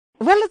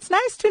Well, it's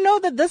nice to know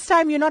that this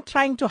time you're not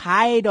trying to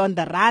hide on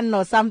the run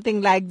or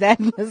something like that,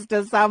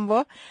 Mr.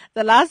 Sambo.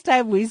 The last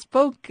time we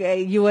spoke,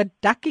 you were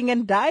ducking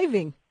and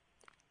diving.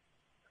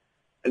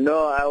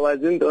 No, I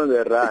wasn't on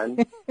the run.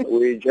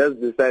 We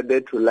just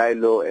decided to lie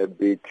low a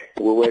bit.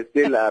 We were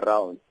still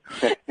around.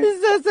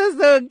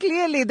 So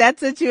clearly that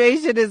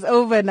situation is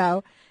over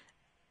now.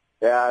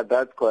 Yeah,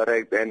 that's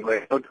correct. And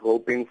we're not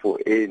hoping for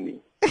any.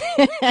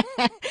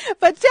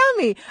 But tell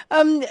me,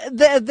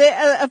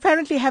 there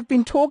apparently have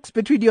been talks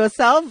between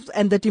yourselves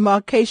and the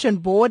Demarcation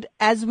Board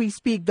as we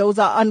speak. Those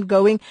are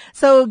ongoing.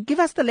 So give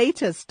us the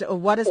latest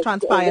of what has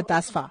transpired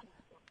thus far.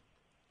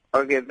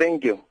 Okay,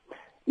 thank you.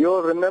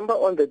 You'll remember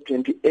on the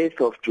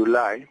 28th of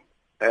July,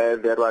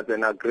 there was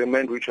an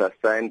agreement which was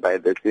signed by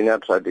the senior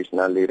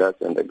traditional leaders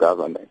and the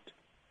government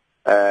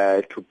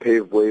to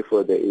pave way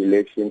for the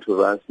election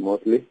to run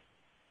smoothly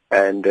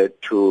and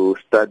to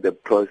start the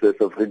process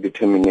of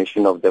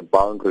redetermination of the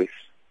boundaries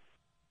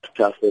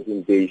after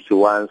 13 days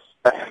once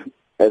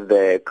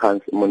the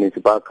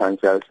municipal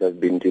councils have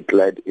been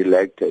declared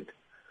elected.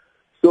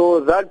 So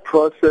that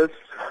process,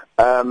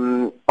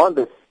 on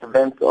the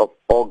 7th of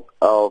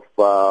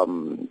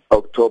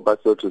October,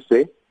 so to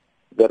say,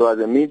 there was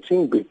a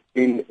meeting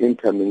between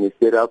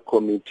Interministerial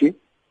Committee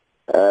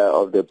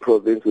of the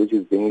province, which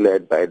is being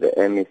led by the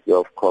MEC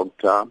of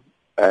Cogta,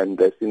 and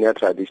the senior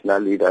traditional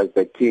leaders,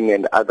 the king,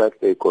 and other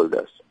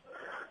stakeholders.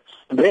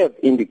 They have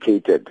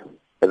indicated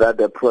that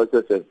the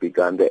process has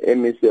begun. The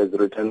MEC has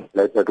written a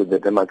letter to the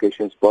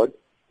Demarcation Board,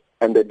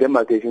 and the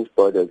Demarcation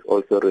Board has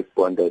also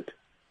responded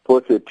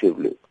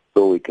positively,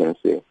 so we can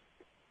say.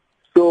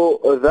 So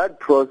that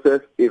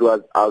process, it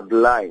was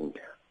outlined.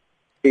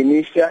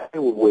 Initially,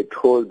 we were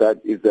told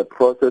that it's a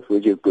process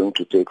which is going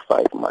to take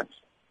 5 months.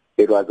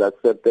 It was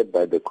accepted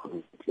by the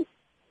committee.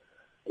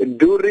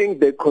 During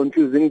the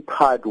confusing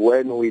part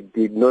when we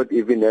did not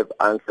even have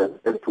answers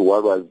as to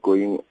what was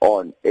going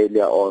on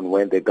earlier on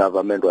when the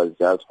government was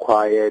just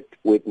quiet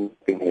with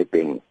nothing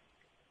happening,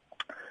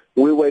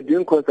 we were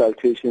doing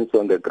consultations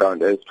on the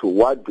ground as to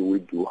what do we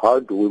do,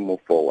 how do we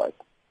move forward.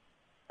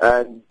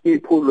 And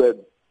people were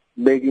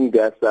making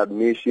their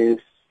submissions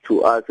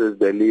to us as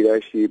the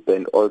leadership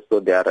and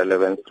also their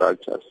relevant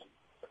structures.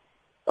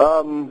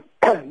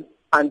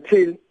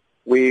 Until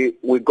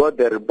we got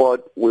the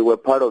report, we were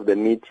part of the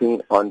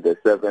meeting on the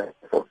 7th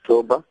of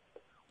October.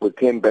 We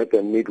came back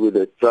and meet with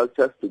the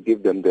structures to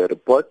give them the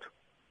report,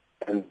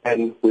 and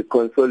then we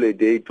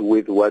consolidate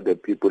with what the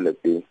people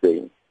have been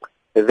saying.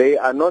 They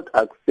are not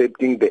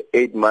accepting the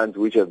 8 months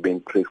which have been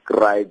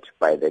prescribed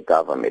by the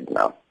government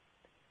now.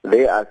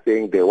 They are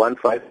saying they want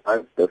 5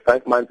 months. The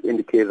 5 months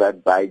indicate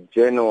that by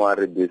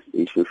January this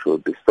issue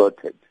should be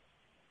sorted.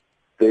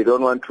 They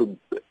don't want to,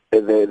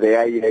 they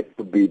are yet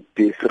to be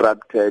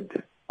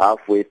disrupted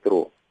halfway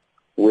through.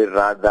 We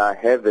rather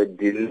have a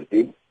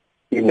delay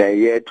in a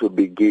year to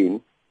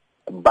begin,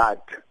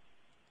 but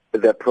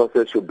the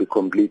process should be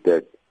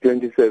completed.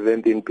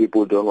 2017,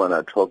 people don't want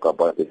to talk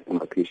about the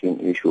demarcation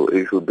issue.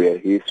 It should be a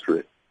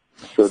history.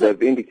 So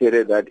they've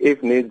indicated that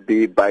if need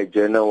be, by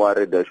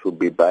January, there should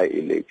be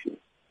by-elections.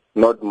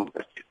 Not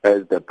much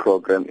as the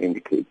program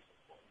indicates.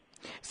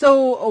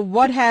 So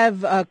what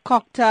have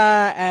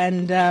Cogta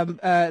and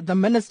the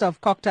Minister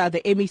of Cogta,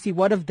 the MEC,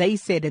 what have they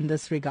said in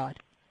this regard?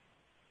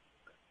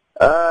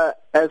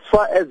 As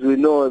far as we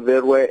know,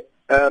 there were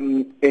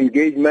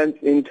engagements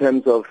in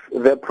terms of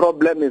the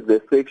problem is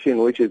the section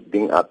which is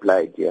being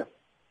applied here.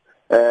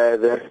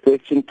 There's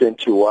Section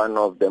 21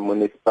 of the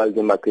Municipal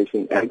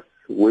Demarcation Act,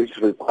 which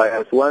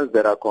requires once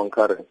there are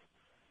concurrent,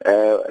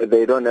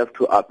 they don't have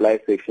to apply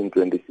Section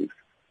 26.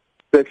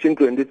 Section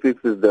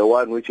 26 is the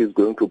one which is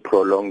going to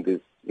prolong this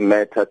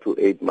matter to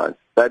 8 months.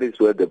 That is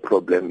where the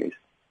problem is.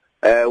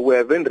 We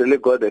haven't really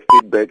got the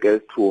feedback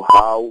as to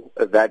how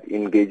that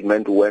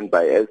engagement went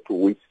by as to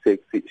which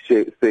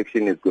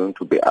section is going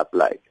to be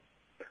applied.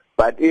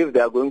 But if they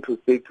are going to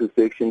stick to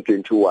Section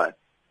 21,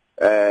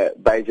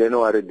 by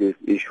January this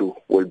issue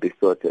will be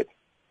sorted.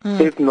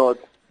 If not,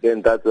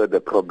 then that's where the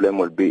problem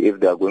will be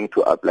if they are going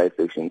to apply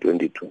Section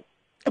 22.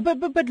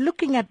 But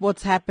looking at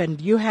what's happened,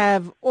 you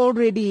have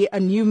already a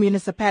new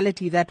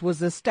municipality that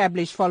was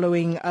established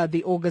following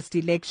the August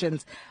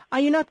elections. Are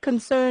you not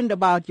concerned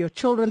about your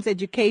children's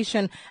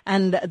education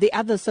and the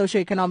other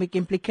socioeconomic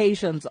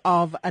implications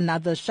of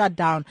another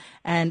shutdown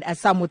and, as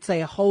some would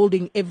say,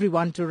 holding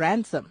everyone to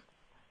ransom?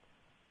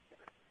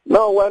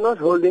 No, we're not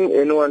holding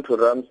anyone to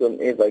ransom,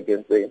 if I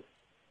can say,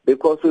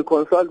 because we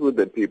consult with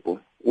the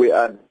people. We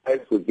advise,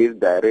 we give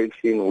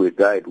direction, we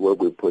guide where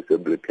we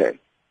possibly can.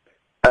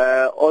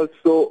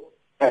 Also,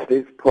 at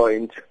this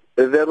point,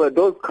 there were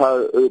those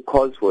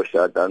calls for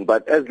shutdown,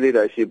 but as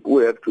leadership,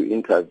 we have to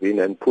intervene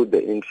and put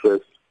the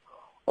interests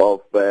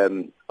of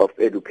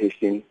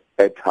education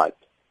at heart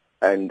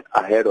and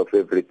ahead of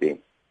everything.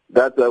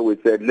 That's why we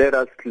said, let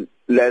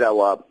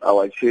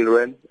our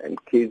children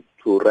and kids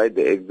to write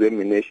the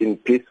examination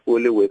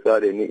peacefully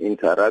without any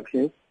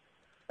interruptions,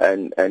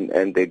 and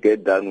they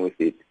get done with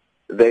it.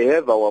 They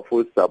have our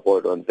full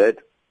support on that.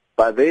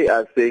 But they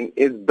are saying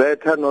it's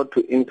better not to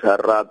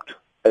interrupt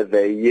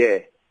the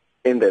year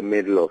in the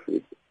middle of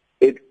it.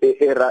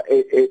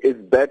 It's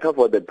better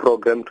for the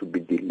program to be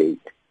delayed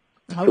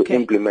to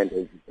implement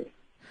everything.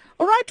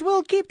 All right,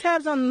 we'll keep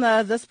tabs on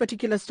this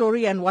particular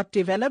story and what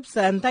develops.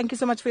 And thank you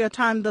so much for your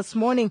time this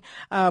morning,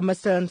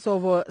 Mr.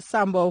 Nsovo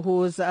Sambo,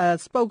 who's a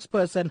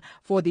spokesperson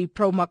for the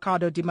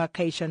Pro-Makhado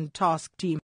Demarcation Task Team.